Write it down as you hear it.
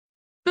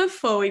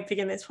Before we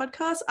begin this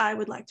podcast, I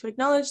would like to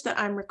acknowledge that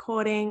I'm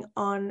recording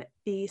on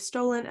the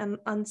stolen and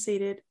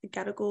unceded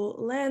Gadigal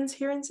lands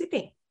here in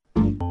Sydney.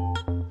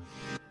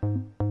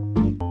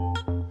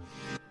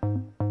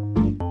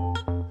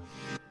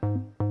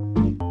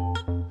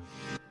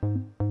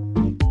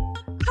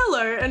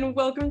 Hello and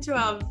welcome to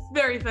our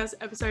very first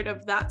episode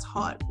of That's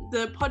Hot,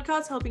 the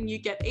podcast helping you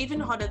get even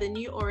hotter than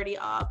you already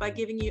are by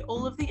giving you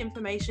all of the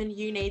information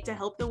you need to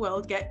help the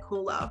world get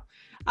cooler.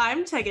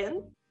 I'm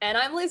Tegan. And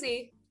I'm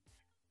Lizzie.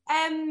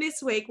 And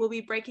this week we'll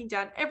be breaking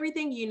down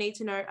everything you need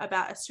to know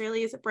about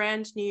Australia's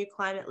brand new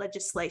climate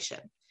legislation.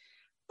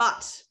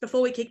 But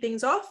before we kick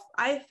things off,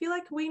 I feel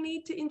like we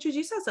need to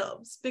introduce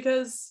ourselves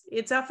because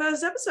it's our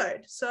first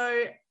episode.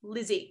 So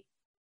Lizzie,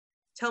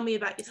 tell me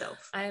about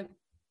yourself. I'm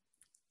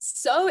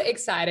so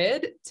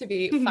excited to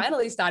be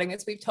finally starting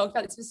this. We've talked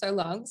about this for so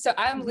long. So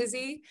I'm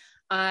Lizzie.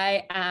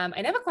 I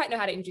never quite know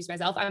how to introduce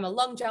myself. I'm a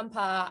long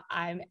jumper.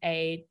 I'm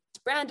a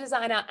brand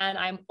designer, and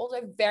I'm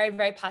also very,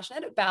 very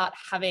passionate about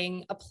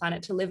having a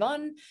planet to live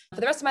on for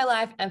the rest of my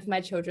life and for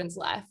my children's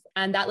life.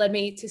 And that led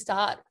me to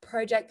start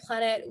Project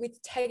Planet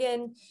with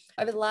Tegan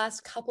over the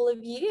last couple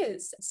of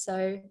years.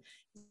 So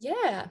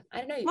yeah, I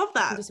don't know. Love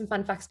that. You can do some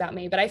fun facts about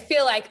me, but I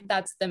feel like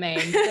that's the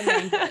main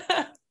bit.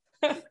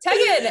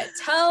 Tegan,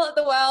 tell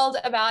the world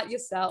about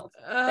yourself.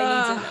 They need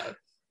to know.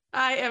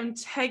 I am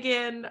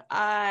Tegan.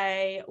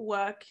 I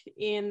work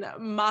in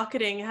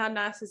marketing. How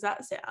nice does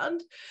that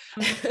sound?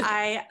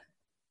 I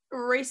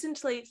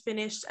recently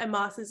finished a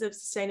Masters of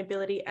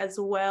Sustainability as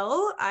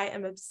well. I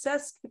am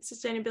obsessed with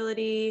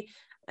sustainability.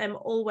 I'm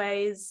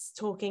always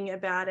talking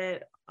about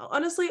it.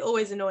 Honestly,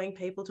 always annoying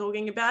people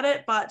talking about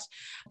it, but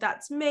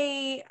that's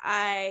me.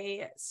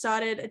 I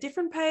started a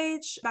different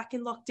page back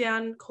in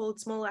lockdown called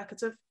Small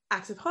Acts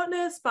of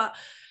Hotness, but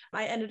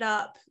I ended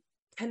up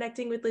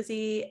connecting with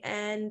Lizzie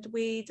and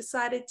we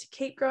decided to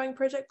keep growing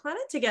Project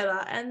Planet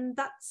together, and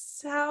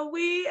that's how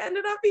we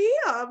ended up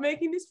here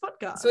making this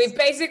podcast. So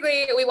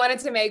we wanted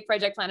to make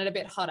Project Planet a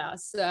bit hotter.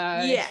 So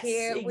yes,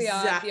 here exactly.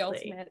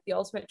 We are, the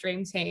ultimate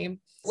dream team.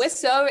 We're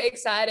so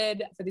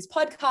excited for this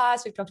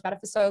podcast. We've talked about it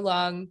for so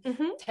long.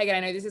 Tegan, I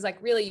know this is like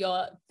really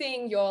your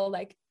thing. You're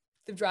like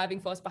the driving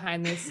force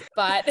behind this,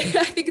 but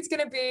I think it's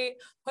going to be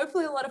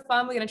hopefully a lot of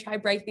fun. We're going to try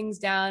break things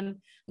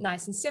down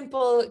nice and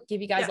simple,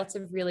 give you guys lots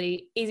of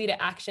really easy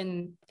to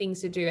action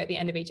things to do at the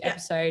end of each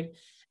episode.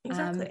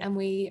 Exactly. And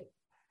we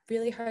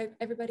really hope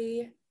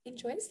everybody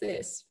enjoys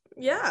this.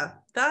 Yeah,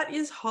 that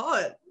is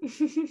hot.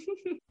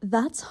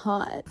 That's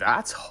hot.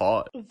 That's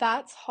hot.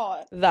 That's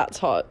hot. That's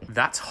hot.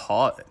 That's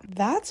hot.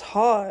 That's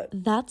hot.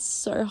 That's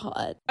so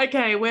hot.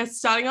 Okay, we're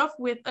starting off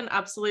with an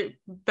absolute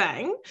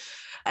bang,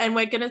 and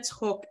we're going to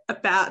talk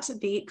about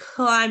the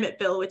climate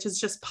bill, which has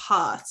just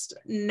passed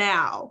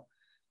now.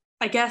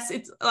 I guess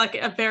it's like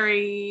a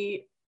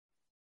very,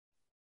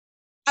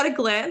 at a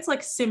glance,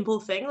 like simple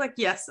thing. Like,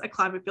 yes, a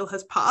climate bill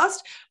has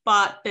passed,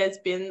 but there's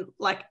been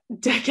like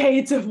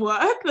decades of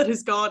work that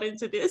has gone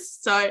into this.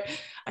 So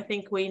I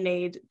think we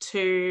need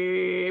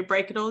to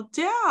break it all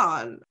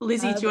down.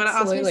 Lizzie, do you want to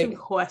ask me some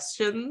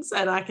questions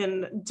and I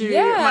can do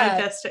my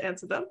best to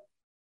answer them?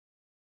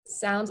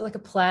 Sounds like a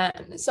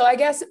plan. So I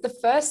guess the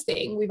first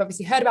thing, we've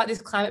obviously heard about this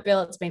climate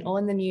bill. It's been all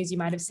in the news. You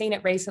might have seen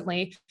it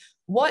recently.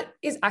 What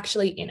is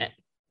actually in it?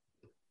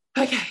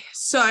 Okay,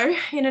 so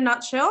in a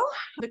nutshell,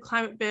 the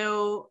climate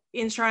bill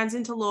enshrines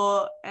into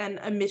law an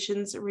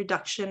emissions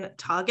reduction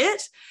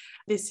target.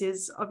 This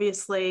is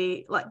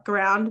obviously like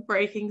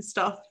groundbreaking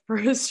stuff for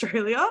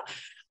Australia.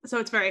 So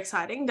it's very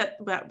exciting that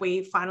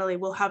we finally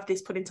will have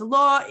this put into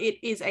law. It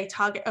is a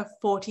target of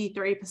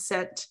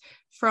 43%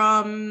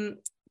 from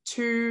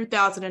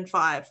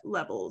 2005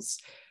 levels.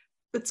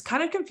 It's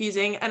kind of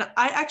confusing, and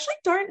I actually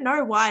don't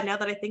know why, now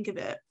that I think of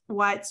it,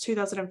 why it's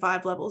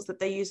 2005 levels that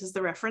they use as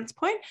the reference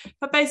point.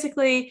 But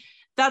basically,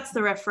 that's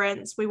the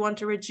reference. We want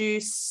to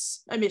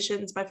reduce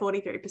emissions by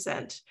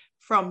 43%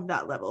 from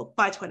that level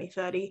by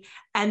 2030,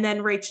 and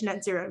then reach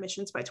net zero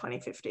emissions by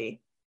 2050.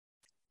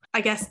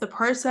 I guess the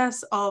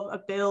process of a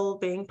bill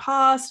being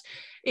passed,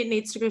 it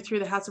needs to go through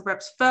the House of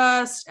Reps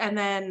first, and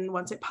then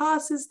once it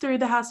passes through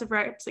the House of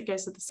Reps, it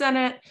goes to the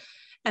Senate.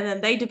 And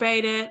then they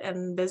debate it,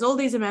 and there's all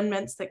these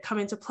amendments that come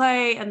into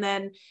play. And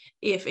then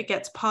if it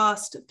gets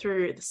passed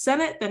through the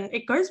Senate, then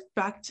it goes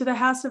back to the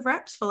House of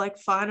Reps for like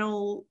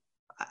final,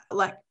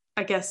 like,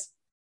 I guess,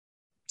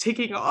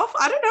 ticking off.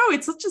 I don't know.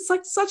 It's just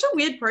like such a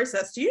weird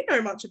process. Do you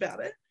know much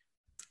about it?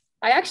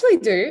 I actually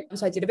do.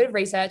 So I did a bit of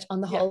research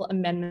on the whole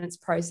amendments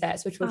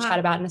process, which we'll chat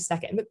about in a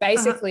second. But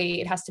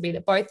basically, it has to be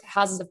that both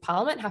houses of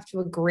parliament have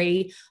to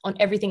agree on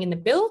everything in the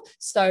bill.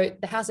 So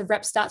the House of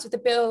Reps starts with the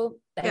bill,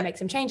 they make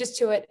some changes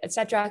to it,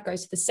 etc.,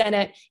 goes to the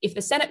Senate. If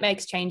the Senate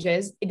makes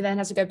changes, it then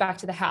has to go back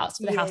to the House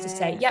for the House to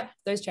say, yep,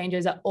 those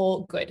changes are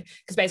all good.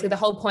 Because basically the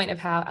whole point of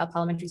how our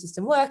parliamentary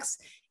system works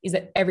is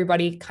that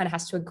everybody kind of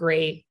has to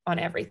agree on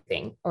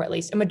everything, or at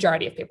least a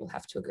majority of people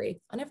have to agree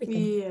on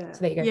everything. Yeah. So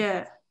there you go.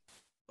 Yeah.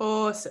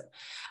 Awesome.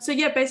 So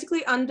yeah,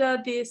 basically under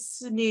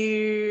this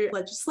new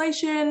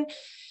legislation,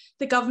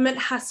 the government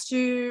has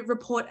to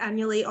report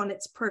annually on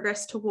its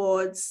progress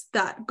towards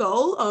that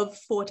goal of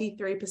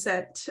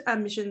 43%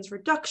 emissions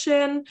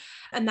reduction,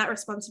 and that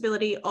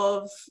responsibility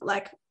of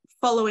like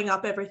following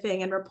up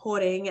everything and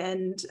reporting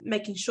and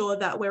making sure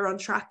that we're on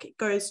track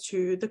goes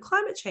to the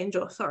Climate Change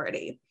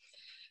Authority.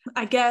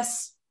 I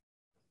guess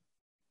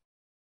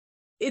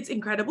it's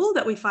incredible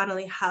that we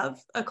finally have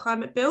a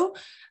climate bill,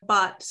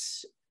 but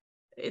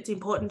it's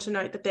important to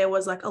note that there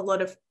was like a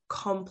lot of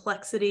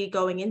complexity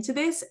going into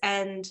this,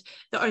 and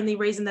the only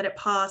reason that it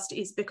passed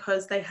is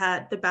because they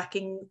had the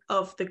backing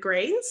of the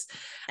Greens,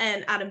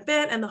 and Adam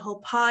Bent and the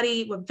whole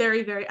party were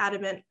very, very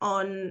adamant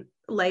on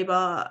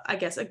Labor, I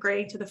guess,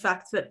 agreeing to the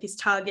fact that this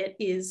target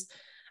is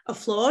a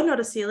floor, not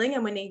a ceiling,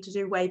 and we need to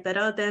do way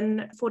better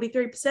than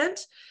 43%.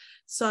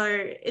 So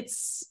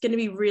it's going to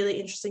be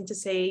really interesting to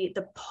see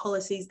the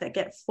policies that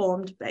get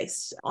formed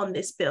based on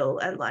this bill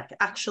and like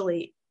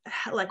actually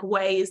like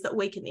ways that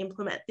we can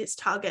implement this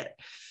target.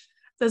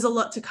 There's a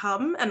lot to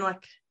come, and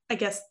like I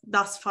guess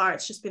thus far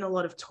it's just been a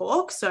lot of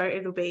talk, so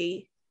it'll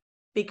be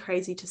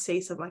crazy to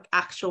see some like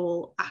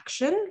actual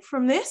action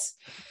from this.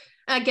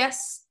 I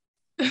guess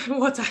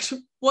what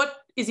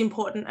is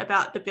important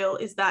about the bill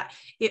is that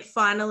it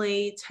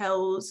finally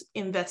tells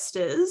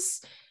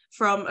investors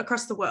from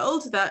across the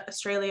world that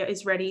Australia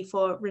is ready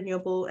for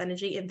renewable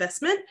energy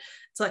investment.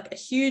 It's like a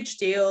huge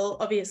deal.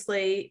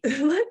 Obviously,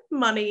 like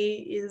money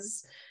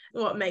is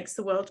what makes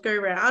the world go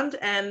round,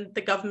 and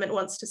the government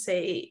wants to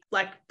see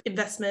like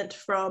investment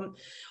from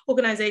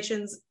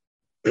organisations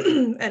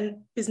and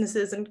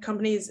businesses and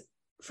companies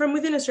from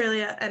within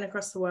Australia and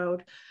across the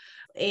world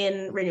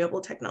in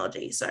renewable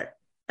technology. So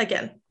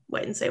again,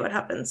 wait and see what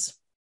happens.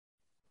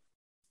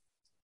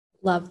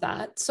 Love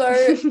that. So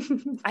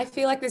I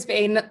feel like there's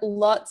been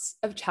lots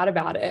of chat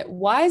about it.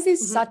 Why is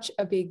this such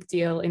a big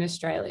deal in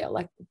Australia?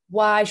 Like,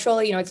 why?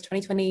 Surely, it's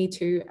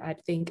 2022. I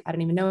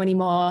don't even know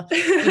anymore.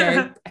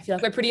 I feel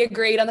like we're pretty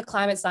agreed on the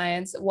climate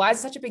science. Why is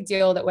it such a big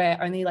deal that we're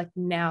only like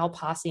now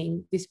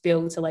passing this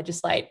bill to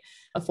legislate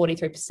a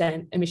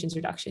 43% emissions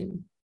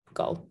reduction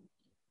goal?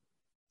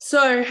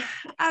 So,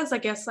 as I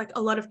guess like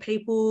a lot of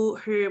people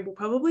who will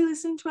probably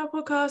listen to our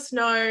podcast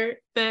know,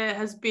 there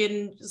has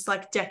been just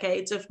like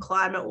decades of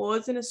climate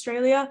wars in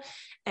Australia,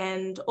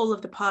 and all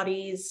of the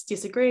parties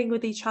disagreeing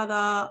with each other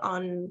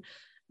on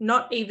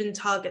not even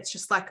targets,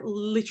 just like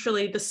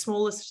literally the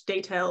smallest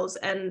details,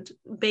 and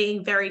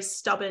being very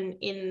stubborn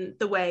in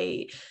the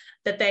way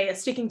that they are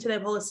sticking to their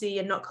policy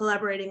and not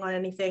collaborating on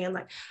anything. And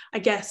like, I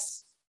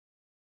guess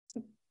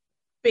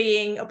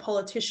being a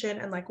politician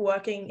and like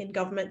working in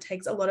government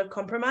takes a lot of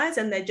compromise,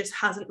 and there just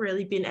hasn't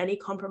really been any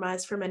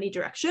compromise from any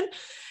direction.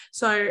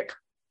 So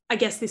I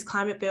guess this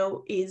climate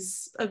bill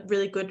is a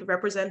really good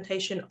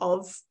representation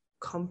of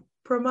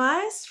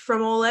compromise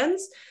from all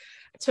ends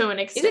to an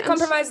extent. Is it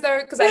compromise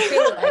though? Because I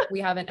feel like we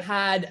haven't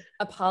had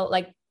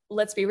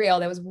let's be real,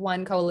 there was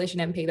one coalition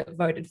MP that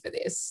voted for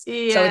this.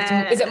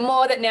 Yeah. So is it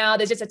more that now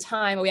there's just a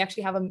time where we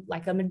actually have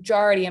a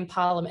majority in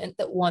parliament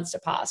that wants to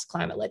pass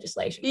climate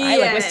legislation, right?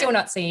 Yeah. Like we're still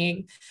not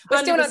seeing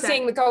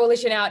the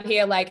coalition out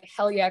here like,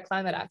 hell yeah,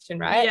 climate action,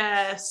 right?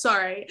 Yeah,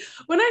 sorry.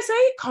 When I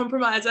say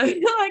compromise, I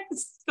feel like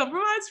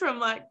compromise from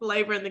like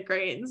Labor and the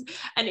Greens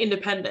and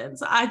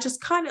independents. I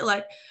just kind of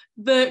like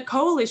the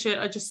coalition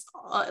are just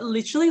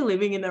literally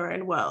living in their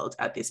own world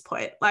at this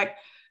point. Like,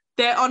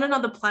 they're on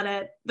another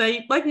planet.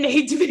 They like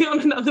need to be on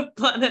another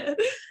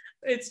planet.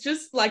 It's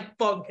just like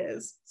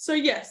bonkers. So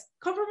yes,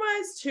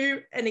 compromise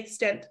to an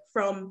extent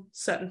from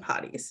certain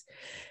parties.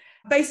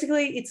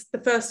 Basically, it's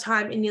the first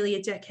time in nearly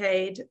a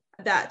decade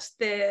that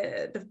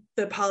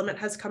the parliament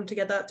has come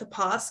together to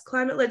pass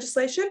climate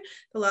legislation.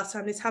 The last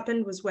time this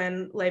happened was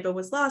when Labor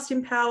was last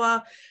in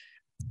power.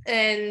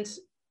 And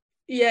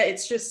yeah,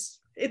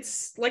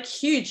 it's like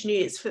huge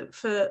news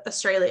for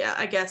Australia.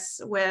 I guess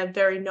we're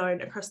very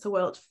known across the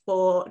world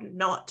for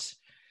not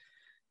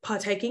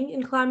partaking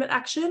in climate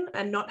action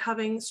and not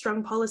having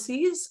strong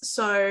policies.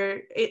 So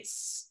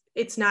it's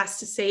nice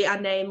to see our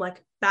name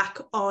like back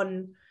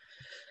on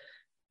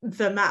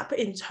the map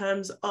in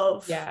terms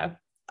of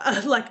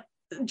like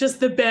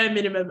just the bare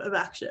minimum of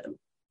action.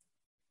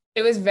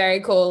 It was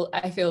very cool.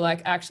 I feel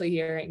like actually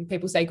hearing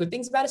people say good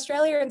things about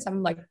Australia and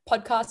some like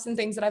podcasts and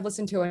things that I've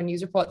listened to and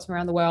news reports from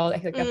around the world. I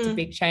think that's a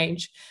big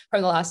change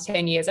from the last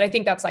 10 years. And I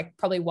think that's like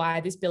probably why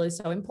this bill is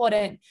so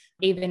important.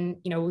 Even,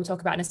 we'll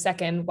talk about in a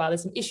second, while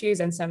there's some issues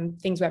and some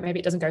things where maybe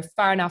it doesn't go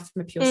far enough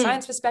from a pure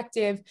science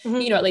perspective,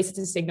 at least it's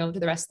a signal to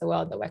the rest of the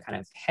world that we're kind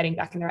of heading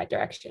back in the right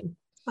direction.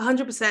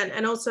 100%.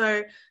 And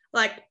also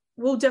like,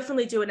 we'll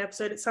definitely do an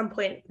episode at some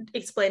point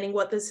explaining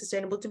what the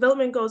Sustainable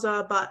Development Goals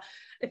are, but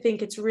I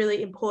think it's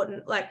really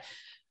important. Like,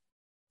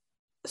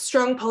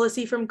 strong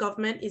policy from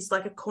government is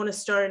like a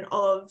cornerstone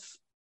of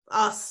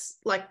us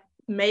like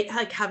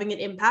having an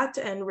impact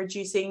and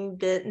reducing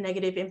the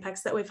negative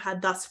impacts that we've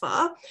had thus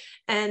far.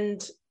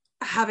 And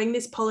having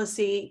this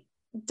policy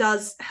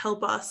does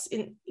help us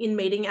in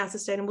meeting our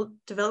Sustainable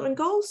Development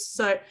Goals.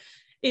 So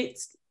I'm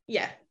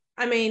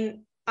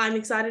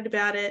excited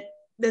about it.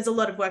 there's a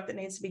lot of work that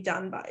needs to be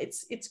done, but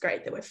it's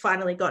great that we've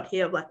finally got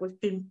here. Like, we've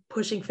been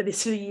pushing for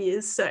this for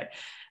years, so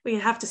we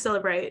have to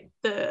celebrate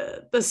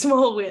the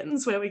small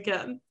wins where we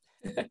can.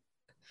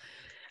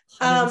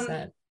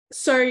 100%.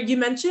 So you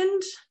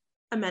mentioned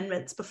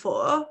amendments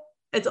before.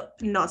 It's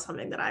not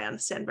something that I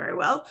understand very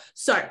well.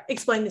 So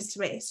explain this to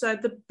me. So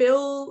the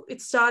bill,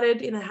 it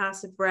started in the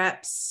House of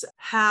Reps.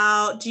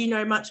 How do you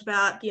know much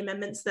about the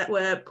amendments that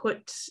were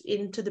put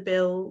into the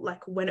bill,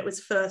 like when it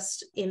was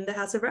first in the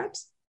House of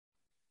Reps?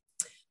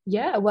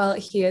 Yeah, well,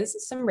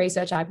 here's some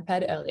research I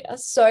prepared earlier.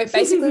 So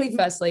basically,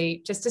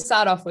 firstly, just to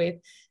start off with,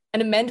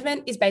 an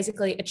amendment is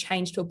basically a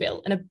change to a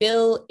bill, and a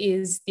bill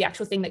is the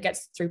actual thing that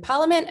gets through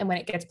Parliament, and when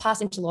it gets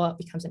passed into law, it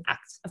becomes an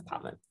act of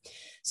Parliament.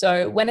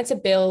 So when it's a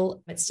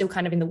bill, it's still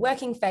kind of in the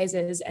working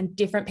phases, and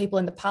different people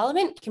in the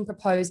Parliament can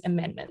propose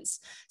amendments.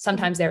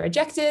 Sometimes they're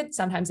rejected,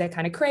 sometimes they're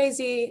kind of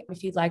crazy.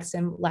 If you'd like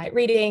some light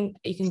reading,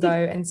 you can go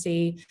and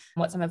see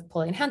what some of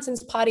Pauline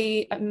Hanson's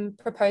party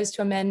proposed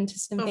to amend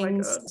some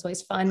things. It's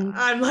always fun.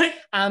 I'm like,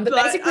 but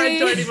basically, I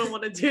don't even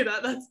want to do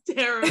that. That's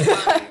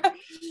terrifying.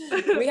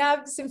 We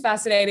have some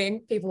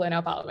fascinating people in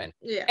our Parliament.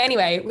 Yeah.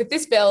 Anyway, with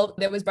this bill,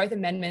 there was both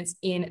amendments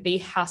in the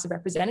House of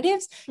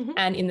Representatives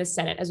and in the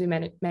Senate, as we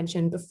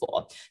mentioned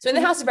before. So in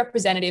the House of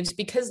Representatives,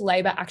 because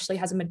Labor actually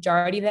has a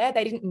majority there,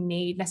 they didn't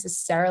need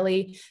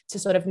necessarily to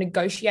sort of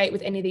negotiate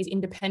with any of these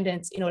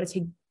independents in order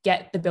to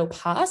get the bill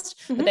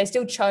passed, but they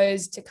still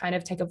chose to kind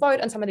of take a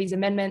vote on some of these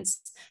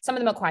amendments. Some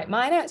of them are quite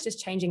minor. It's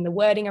just changing the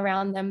wording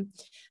around them.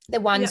 The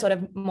one sort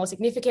of more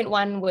significant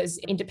one was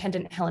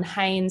independent Helen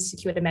Haynes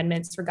secured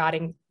amendments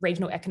regarding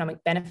regional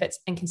economic benefits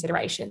and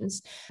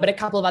considerations. But a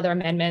couple of other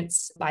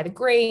amendments by the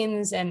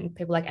Greens and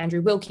people like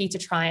Andrew Wilkie to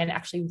try and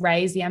actually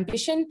raise the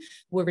ambition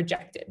were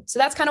rejected. So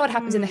that's kind of what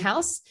happens in the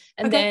House.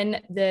 And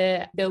then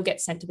the bill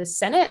gets sent to the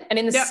Senate. And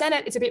in the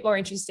Senate, it's a bit more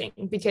interesting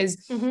because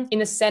in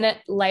the Senate,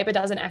 Labor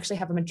doesn't actually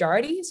have a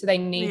majority. So they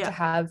need to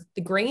have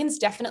the Greens,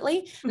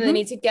 definitely. And they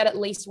need to get at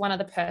least one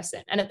other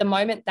person. And at the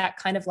moment, that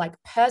kind of like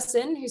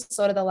person who's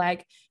sort of the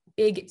like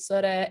big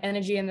sort of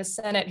energy in the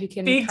Senate who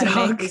can kind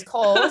of make these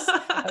calls.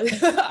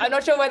 I'm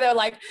not sure whether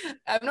like,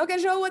 I'm not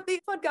sure what the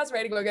podcast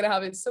rating we're going to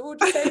have is. So we'll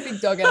just say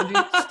big dog energy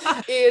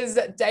is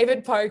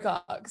David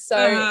Pocock.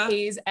 So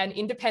he's an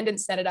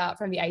independent senator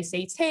from the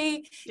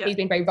ACT. He's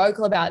been very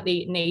vocal about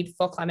the need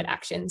for climate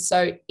action.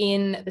 So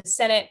in the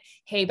Senate,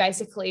 he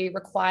basically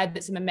required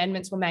that some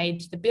amendments were made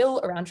to the bill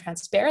around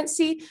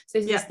transparency. So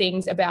this is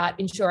things about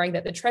ensuring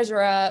that the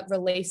Treasurer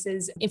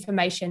releases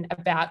information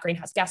about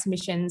greenhouse gas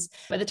emissions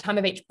at the time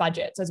of each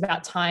budget. So it's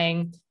about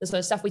tying the sort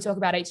of stuff we talk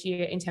about each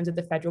year in terms of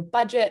the federal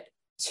budget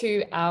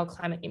to our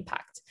climate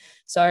impact.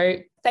 So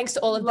thanks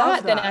to all of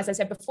that, then as I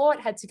said before,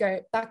 it had to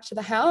go back to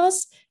the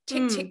House.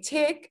 Tick, tick,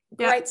 tick.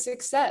 Great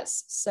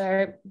success.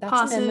 So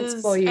that's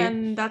amendments for you.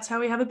 And that's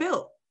how we have a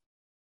bill.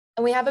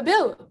 And we have a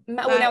bill.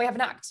 Well, now we have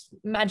an act.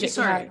 Magic.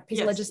 Piece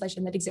of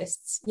legislation that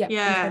exists.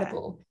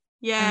 Incredible.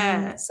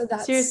 Yeah. So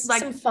that's seriously,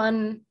 like, some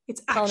fun.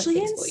 It's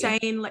actually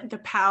insane, like the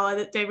power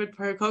that David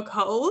Pocock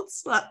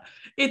holds. Like,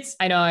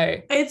 I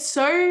know. It's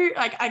so,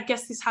 like, I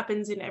guess this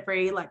happens in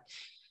every like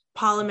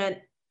Parliament,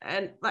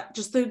 and like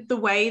just the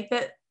way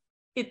that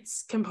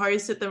it's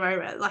composed at the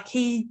moment. Like,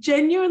 he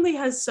genuinely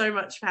has so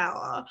much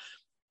power.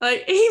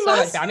 Like, he so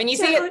must. I mean, you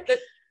see it.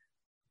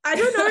 I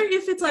don't know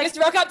if it's like just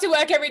rock up to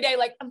work every day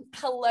like,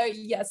 hello,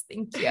 yes,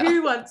 thank you.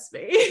 Who wants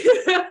me?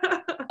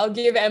 I'll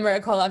give Emma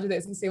a call after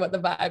this and see what the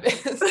vibe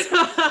is.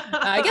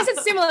 I guess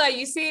it's similar.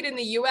 You see it in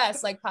the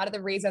US, like part of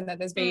the reason that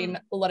there's been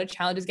a lot of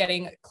challenges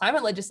getting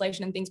climate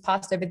legislation and things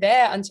passed over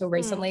there until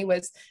recently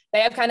was they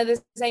have kind of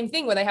the same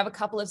thing where they have a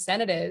couple of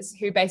senators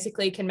who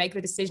basically can make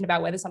the decision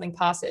about whether something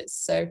passes.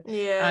 So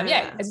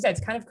as you said, it's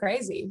kind of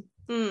crazy.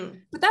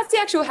 But that's the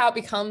actual how it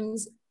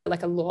becomes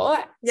like a law.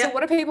 So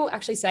what are people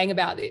actually saying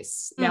about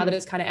this now that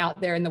it's kind of out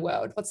there in the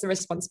world? What's the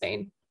response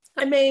been?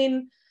 I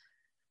mean,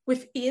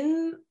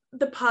 within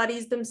the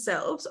parties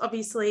themselves,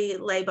 obviously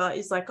Labor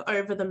is like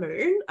over the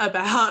moon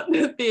about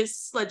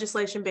this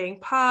legislation being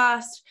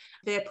passed.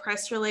 Their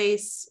press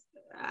release,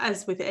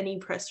 as with any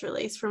press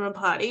release from a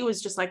party,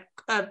 was just like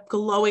a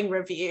glowing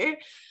review.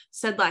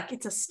 Said like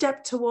it's a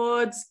step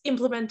towards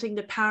implementing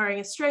the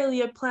Powering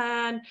Australia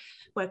plan.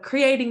 We're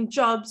creating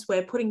jobs.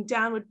 We're putting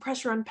downward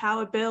pressure on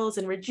power bills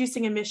and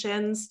reducing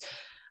emissions.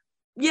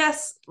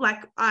 Yes,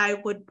 like I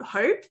would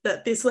hope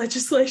that this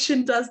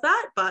legislation does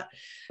that, but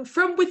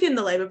from within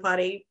the Labor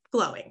Party,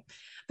 glowing.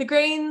 The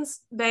Greens,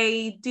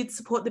 they did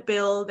support the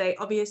bill. They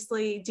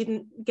obviously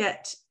didn't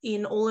get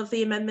in all of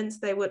the amendments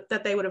they would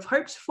have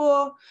hoped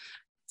for,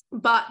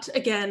 but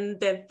again,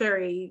 they're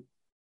very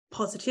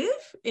positive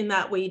in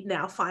that we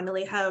now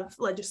finally have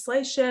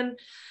legislation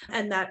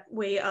and that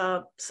we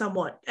are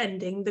somewhat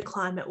ending the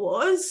climate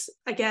wars.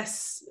 I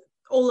guess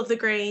all of the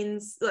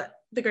Greens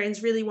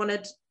really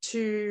wanted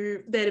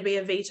there to be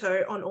a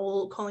veto on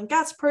all coal and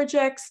gas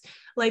projects.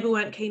 Labor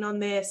weren't keen on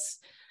this.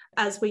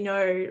 As we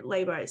know,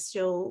 Labor is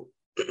still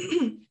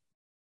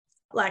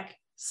like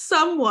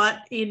somewhat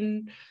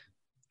in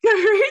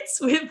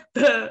cahoots with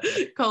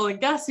the coal and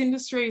gas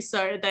industry.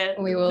 So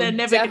we will they're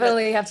never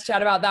definitely have to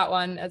chat about that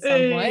one at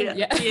some point.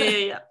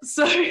 Yeah.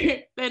 So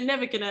they're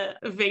never going to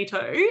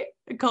veto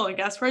coal and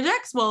gas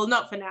projects. Well,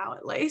 not for now,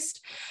 at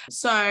least.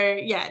 So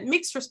yeah,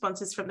 mixed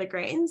responses from the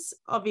Greens.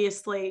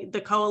 Obviously,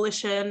 the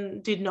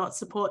coalition did not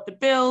support the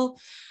bill.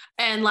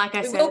 And like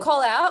I said, we will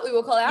call out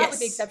yes, with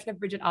the exception of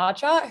Bridget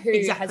Archer, who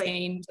exactly has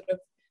been sort of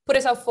put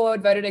herself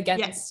forward, voted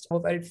against or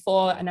voted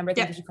for a number of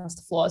things across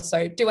the floor.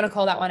 So do want to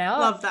call that one out.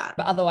 Love that.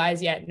 But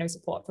otherwise, yeah, no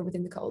support from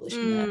within the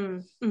coalition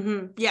there.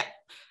 Mm-hmm. Yeah.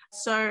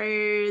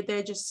 So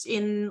they're just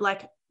in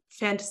like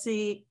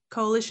fantasy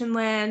coalition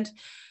land.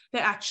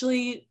 They're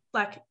actually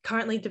like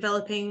currently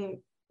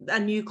developing a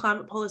new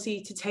climate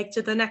policy to take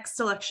to the next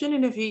election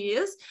in a few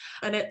years.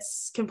 And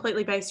it's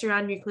completely based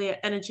around nuclear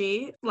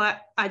energy. Like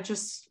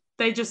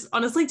they just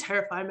honestly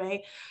terrify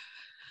me.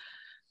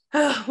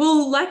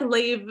 We'll like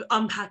leave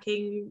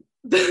unpacking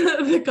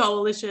the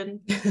coalition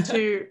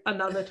to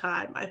another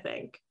time, I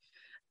think.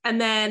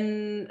 And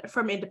then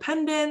from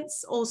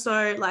independents,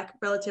 also like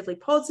relatively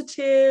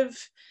positive,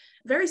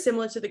 very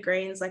similar to the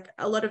Greens. Like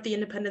a lot of the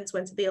independents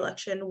went to the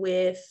election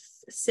with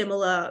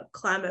similar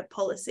climate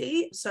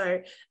policy.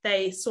 So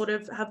they sort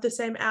of have the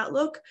same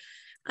outlook.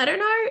 I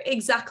don't have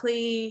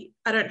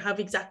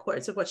exact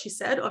quotes of what she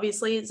said.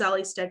 Obviously,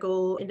 Zali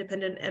Steggall,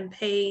 independent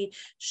MP,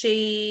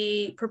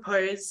 she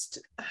proposed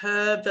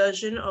her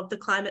version of the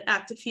Climate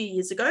Act a few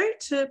years ago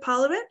to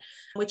Parliament,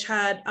 which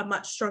had a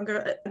much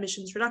stronger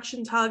emissions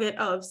reduction target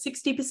of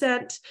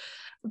 60%.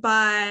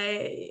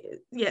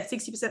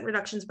 60%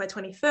 reductions by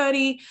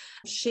 2030.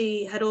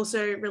 She had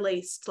also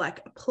released like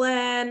a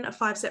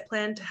 5-step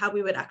plan to how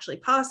we would actually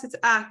pass this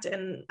act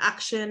and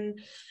action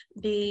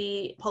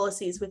the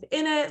policies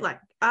within it. Like,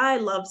 I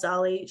love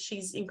Zali.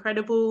 She's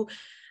incredible.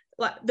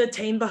 Like, the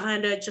team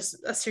behind her just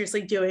are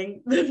seriously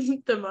doing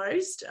the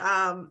most.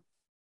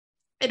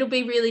 It'll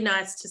be really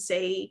nice to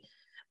see.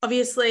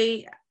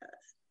 Obviously,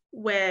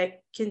 we're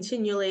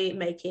continually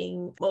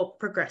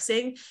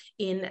progressing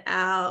in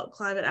our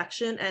climate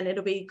action, and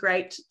it'll be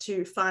great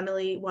to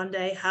finally one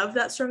day have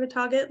that stronger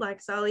target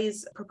like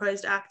Zali's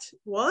proposed act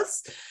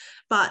was.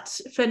 But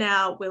for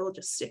now, we'll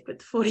just stick with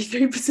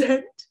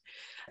 43%.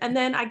 And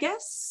then I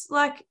guess,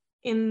 like,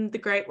 in the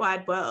great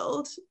wide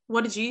world,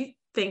 what did you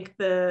think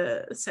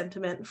the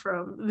sentiment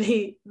from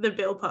the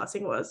bill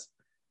passing was?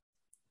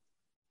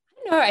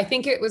 No, I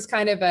think it was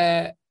kind of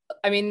the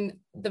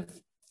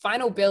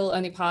final bill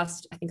only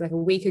passed, I think, like a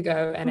week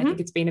ago, and I think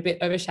it's been a bit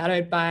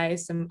overshadowed by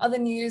some other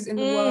news in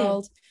the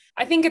world.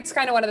 I think it's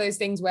kind of one of those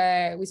things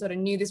where we sort of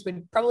knew this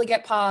would probably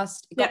get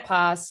passed. It got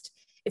passed.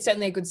 It's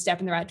certainly a good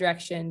step in the right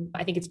direction.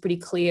 I think it's pretty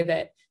clear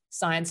that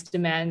science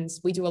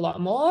demands we do a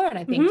lot more. And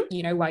I think,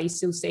 why you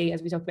still see,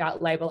 as we talk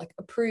about, Labor like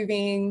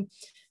approving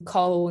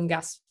coal and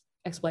gas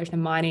exploration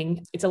and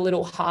mining, it's a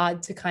little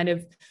hard to kind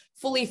of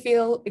fully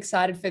feel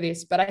excited for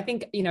this. But I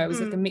think, it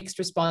was like a mixed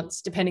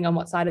response depending on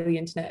what side of the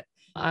internet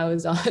I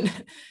was on in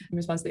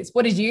response to this.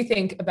 What did you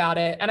think about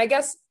it? And I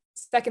guess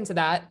second to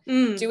that,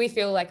 do we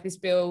feel like this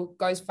bill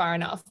goes far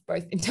enough,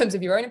 both in terms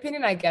of your own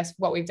opinion, I guess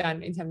what we've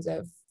done in terms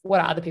of what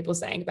are other people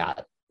saying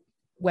about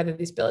whether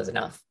this bill is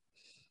enough?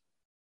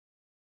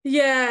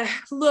 Yeah,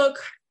 look,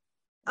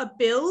 a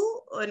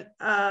bill,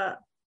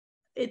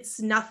 it's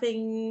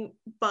nothing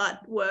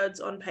but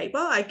words on paper,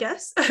 I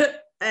guess,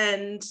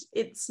 and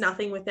it's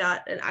nothing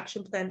without an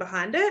action plan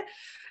behind it.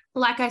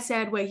 Like I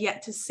said, we're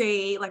yet to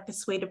see like the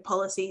suite of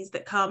policies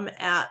that come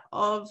out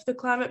of the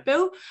climate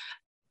bill.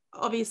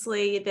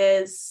 Obviously,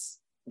 there's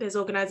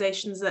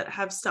organisations that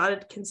have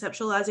started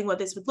conceptualising what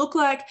this would look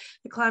like.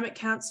 The Climate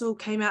Council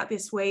came out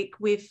this week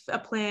with a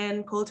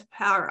plan called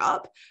Power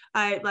Up.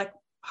 I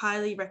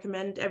highly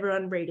recommend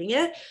everyone reading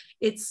it.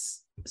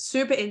 It's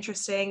super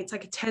interesting. It's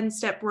like a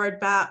 10-step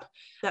roadmap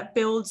that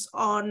builds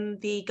on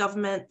the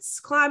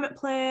government's climate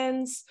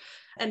plans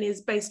and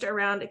is based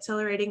around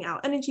accelerating our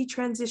energy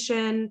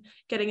transition,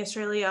 getting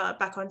Australia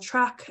back on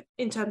track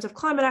in terms of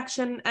climate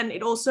action. And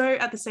it also,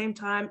 at the same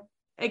time,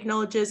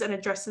 acknowledges and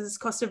addresses the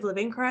cost of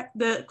living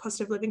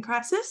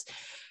crisis.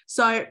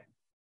 So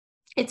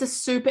it's a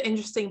super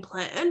interesting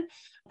plan.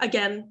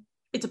 Again,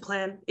 it's a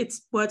plan.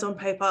 It's words on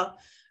paper.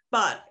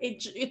 But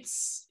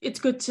it's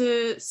good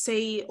to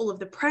see all of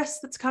the press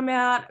that's come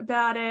out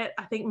about it.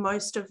 I think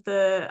most of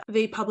the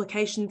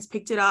publications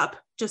picked it up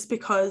just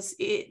because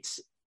it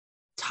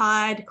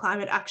tied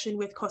climate action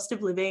with cost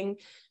of living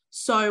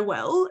so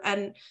well.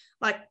 And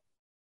like,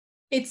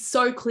 it's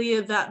so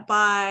clear that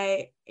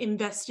by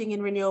investing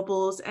in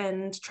renewables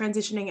and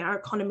transitioning our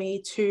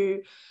economy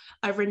to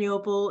a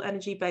renewable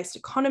energy-based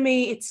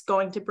economy, it's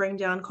going to bring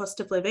down cost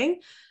of living.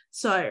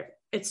 So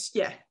it's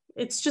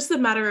just a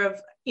matter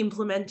of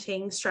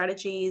implementing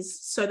strategies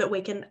so that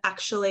we can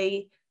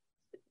actually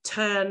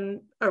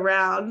turn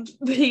around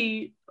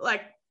the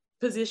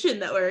position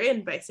that we're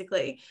in,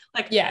 basically.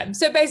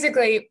 So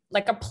basically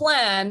like a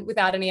plan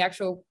without any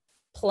actual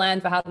plan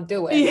for how to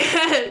do it.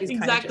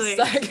 Exactly.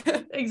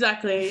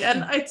 Exactly.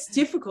 And it's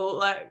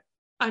difficult. I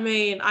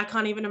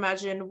can't even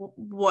imagine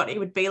what it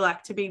would be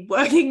like to be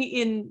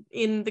working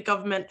in the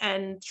government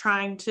and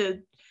trying to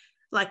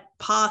like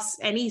pass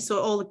any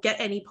sort or get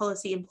any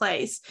policy in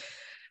place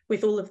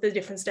with all of the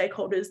different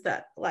stakeholders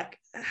that like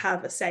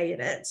have a say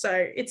in it.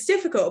 So it's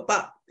difficult,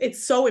 but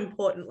it's so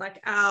important. Like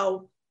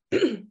our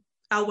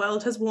our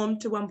world has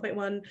warmed to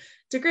 1.1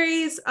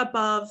 degrees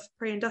above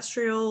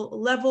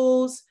pre-industrial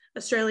levels.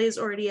 Australia is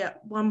already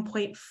at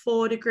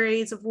 1.4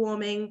 degrees of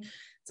warming.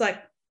 It's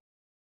like,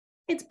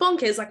 it's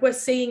bonkers. Like we're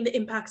seeing the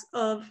impacts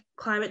of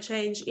climate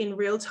change in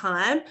real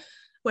time,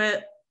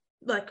 where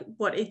like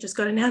it just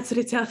got announced that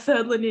it's our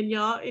third La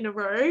Nina in a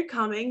row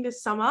coming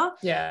this summer.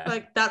 Yeah.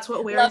 Like that's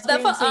what we're Love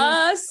that experiencing. for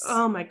us.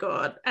 Oh my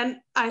God. And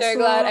so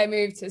glad I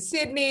moved to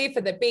Sydney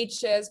for the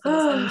beaches, for the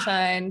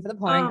sunshine, for the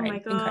pouring rain. My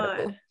God.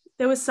 Incredible.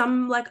 There was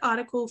some like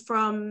article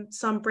from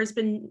some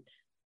Brisbane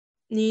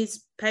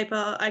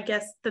newspaper, I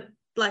guess, that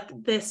like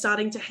they're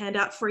starting to hand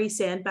out free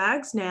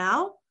sandbags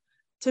now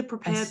to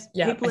prepare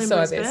people in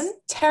Brisbane. This.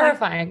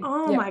 Terrifying. Like,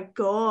 oh my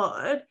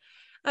God.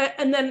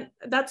 And then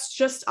that's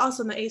just us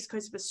on the east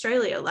coast of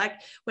Australia. Like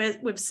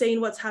we've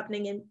seen what's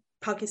happening in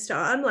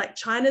Pakistan. Like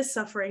China's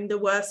suffering the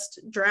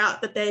worst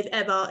drought that they've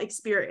ever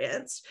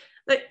experienced.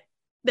 Like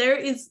there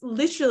is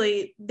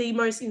literally the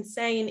most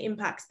insane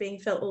impacts being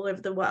felt all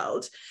over the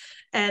world.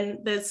 And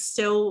there's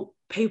still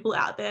people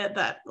out there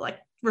that like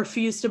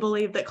refuse to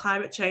believe that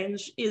climate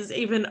change is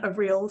even a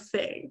real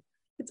thing.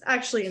 It's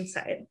actually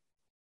insane.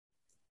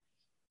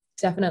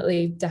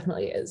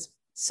 Definitely is.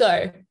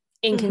 So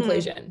in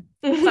conclusion,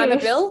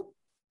 climate bill,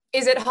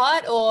 is it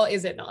hot or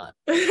is it not?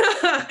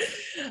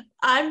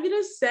 I'm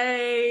going to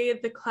say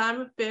the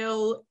climate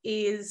bill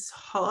is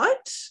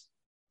hot.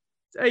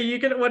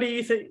 What do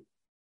you think?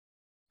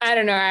 I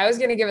don't know. I was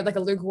going to give it like a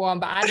lukewarm,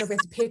 but I don't know if we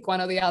have to pick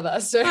one or the other.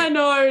 So I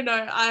know.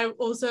 I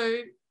also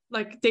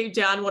like deep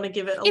down want to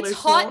give it a lukewarm. It's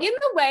hot in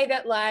the way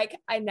that like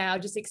I now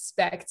just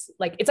expect,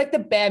 like it's like the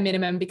bare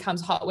minimum becomes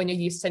hot when you're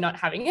used to not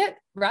having it,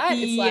 right?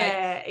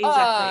 It's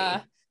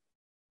exactly.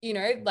 You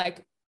know,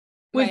 like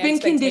we've been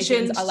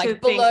conditioned are like to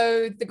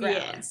below the ground.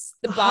 Yes,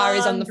 the bar 100%.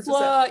 Is on the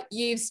floor.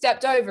 You've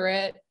stepped over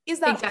it. Is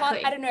that hot?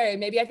 I don't know.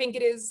 Maybe I think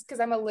it is because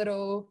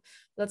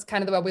that's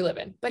kind of the world we live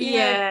in. But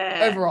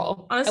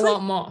overall, honestly, I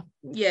want more.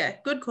 Yeah,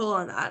 good call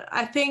on that.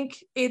 I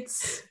think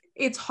it's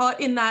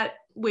hot in that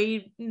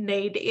we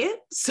need it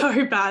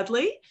so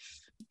badly,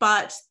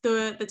 but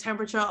the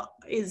temperature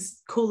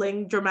is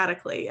cooling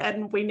dramatically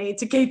and we need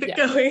to keep it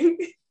going.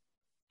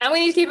 And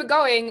we need to keep it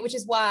going, which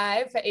is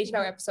why for each of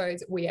our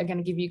episodes, we are going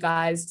to give you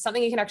guys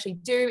something you can actually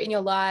do in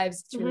your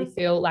lives to really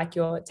feel like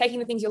you're taking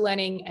the things you're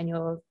learning and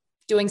you're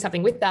doing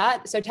something with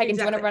that. So Tegan,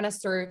 do you want to run us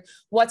through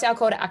what's our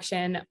call to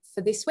action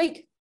for this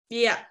week?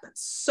 Yeah.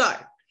 So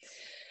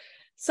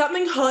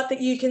something hot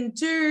that you can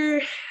do,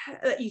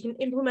 that you can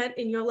implement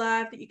in your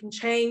life, that you can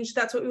change.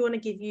 That's what we want to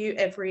give you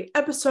every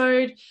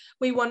episode.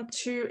 We want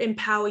to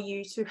empower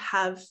you to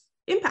have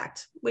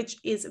impact, which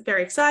is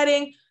very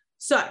exciting.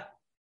 So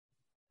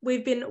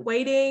we've been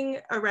waiting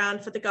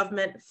around for the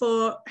government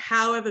for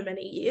however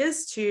many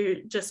years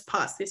to just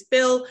pass this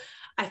bill.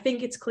 I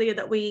think it's clear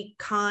that we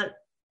can't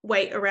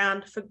wait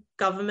around for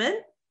government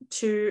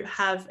to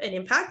have an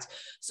impact.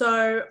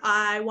 So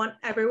I want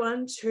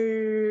everyone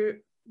to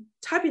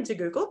type into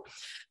Google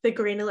the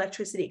Green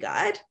Electricity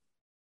Guide.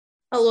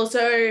 I'll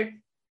also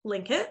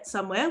link it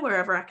somewhere,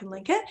 wherever I can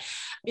link it,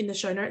 in the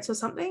show notes or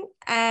something.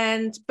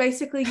 And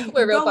basically,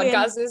 we're real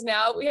podcasters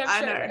now. We have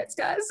show notes,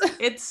 guys.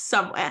 It's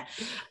somewhere.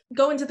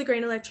 Go into the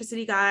Green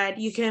Electricity Guide.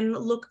 You can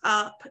look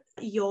up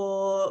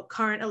your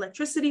current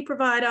electricity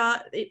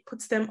provider. It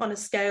puts them on a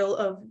scale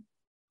of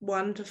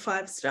 1 to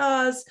 5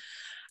 stars.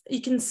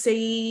 You can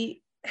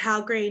see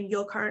how green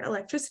your current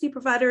electricity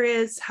provider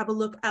is, have a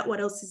look at what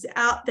else is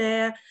out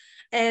there,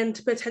 and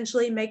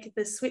potentially make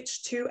the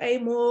switch to a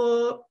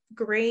more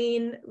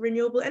green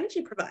renewable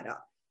energy provider.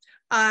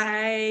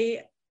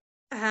 I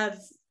have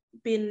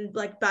been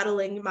like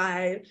battling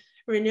my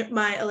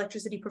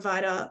electricity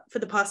provider for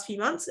the past few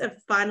months.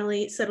 I've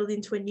finally settled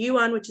into a new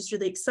one, which is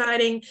really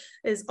exciting.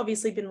 There's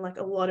obviously been like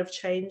a lot of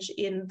change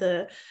in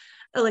the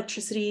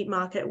electricity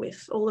market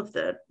with all of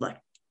the like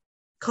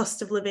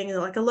cost of living,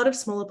 and like a lot of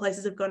smaller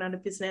places have gone out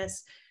of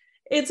business.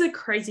 It's a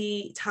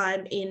crazy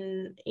time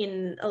in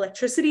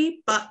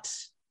electricity, but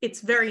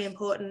it's very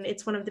important.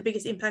 It's one of the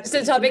biggest impacts.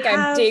 It's a topic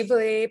I'm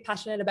deeply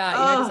passionate about. You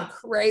know, it's a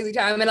crazy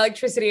time in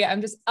electricity. I'm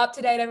just up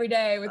to date every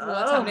day with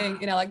what's happening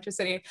in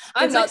electricity.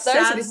 I'm not though,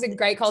 so this is a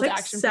great call to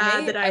action for me.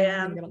 Sad that I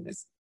am. Get on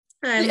this.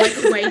 I'm like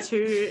way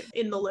too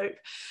in the loop.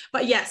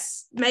 But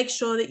yes, make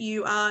sure that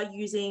you are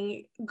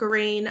using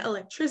green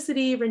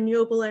electricity,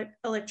 renewable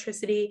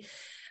electricity.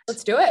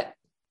 Let's do it.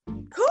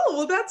 Cool.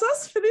 Well, that's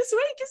us for this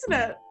week, isn't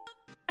it?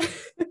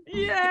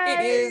 Yay.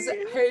 It is.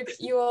 Hope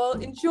you all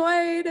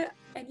enjoyed.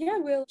 And yeah,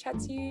 we'll chat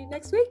to you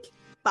next week.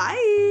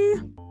 Bye.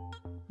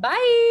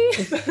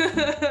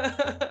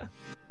 Bye.